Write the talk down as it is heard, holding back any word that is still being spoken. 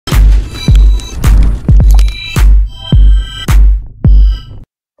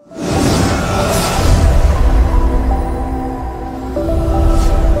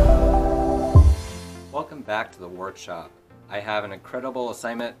workshop. I have an incredible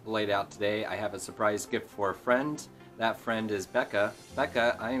assignment laid out today. I have a surprise gift for a friend. That friend is Becca.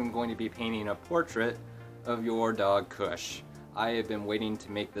 Becca, I am going to be painting a portrait of your dog Kush. I have been waiting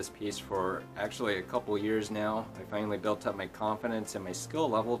to make this piece for actually a couple years now. I finally built up my confidence and my skill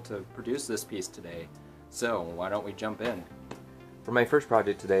level to produce this piece today. So why don't we jump in? For my first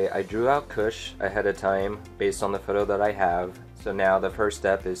project today, I drew out Kush ahead of time based on the photo that I have. So now the first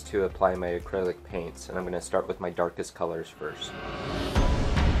step is to apply my acrylic paints, and I'm going to start with my darkest colors first.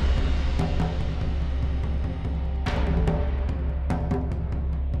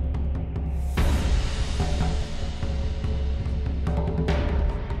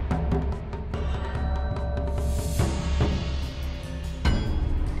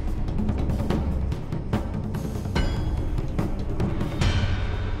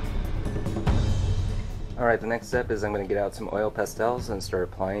 Alright, the next step is I'm going to get out some oil pastels and start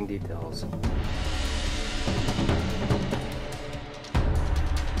applying details.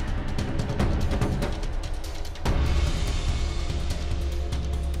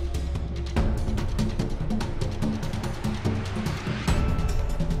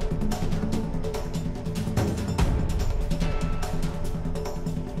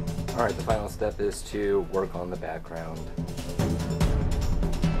 Alright, the final step is to work on the background.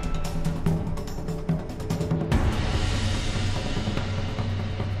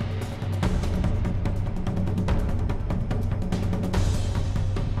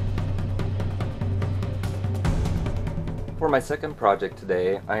 For my second project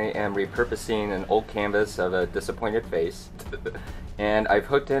today, I am repurposing an old canvas of a disappointed face, and I've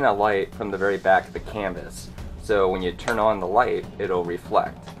hooked in a light from the very back of the canvas, so when you turn on the light, it'll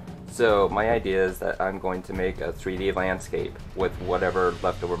reflect. So my idea is that I'm going to make a 3D landscape with whatever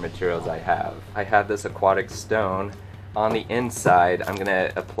leftover materials I have. I have this aquatic stone. On the inside, I'm going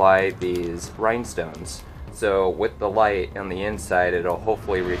to apply these rhinestones. So with the light on the inside, it'll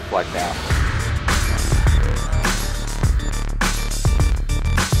hopefully reflect out.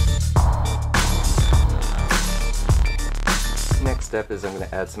 Next step is I'm going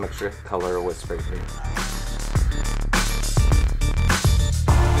to add some extra color with spray paint.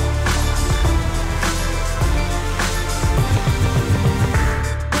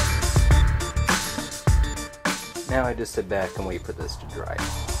 Now I just sit back and wait for this to dry.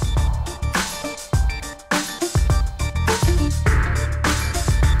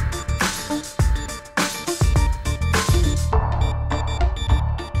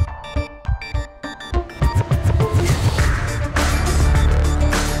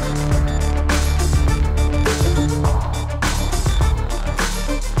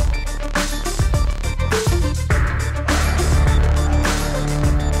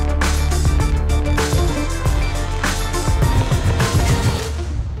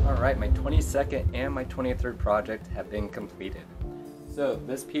 My 22nd and my 23rd project have been completed. So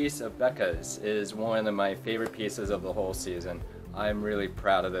this piece of Becca's is one of my favorite pieces of the whole season. I'm really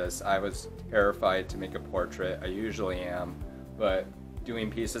proud of this. I was terrified to make a portrait. I usually am, but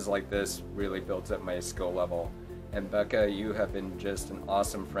doing pieces like this really built up my skill level. And Becca, you have been just an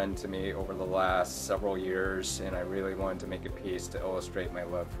awesome friend to me over the last several years, and I really wanted to make a piece to illustrate my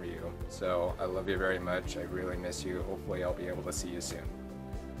love for you. So I love you very much. I really miss you. Hopefully I'll be able to see you soon.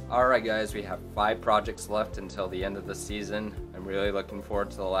 Alright guys, we have 5 projects left until the end of the season. I'm really looking forward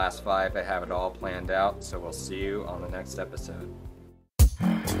to the last 5. I have it all planned out, so we'll see you on the next episode.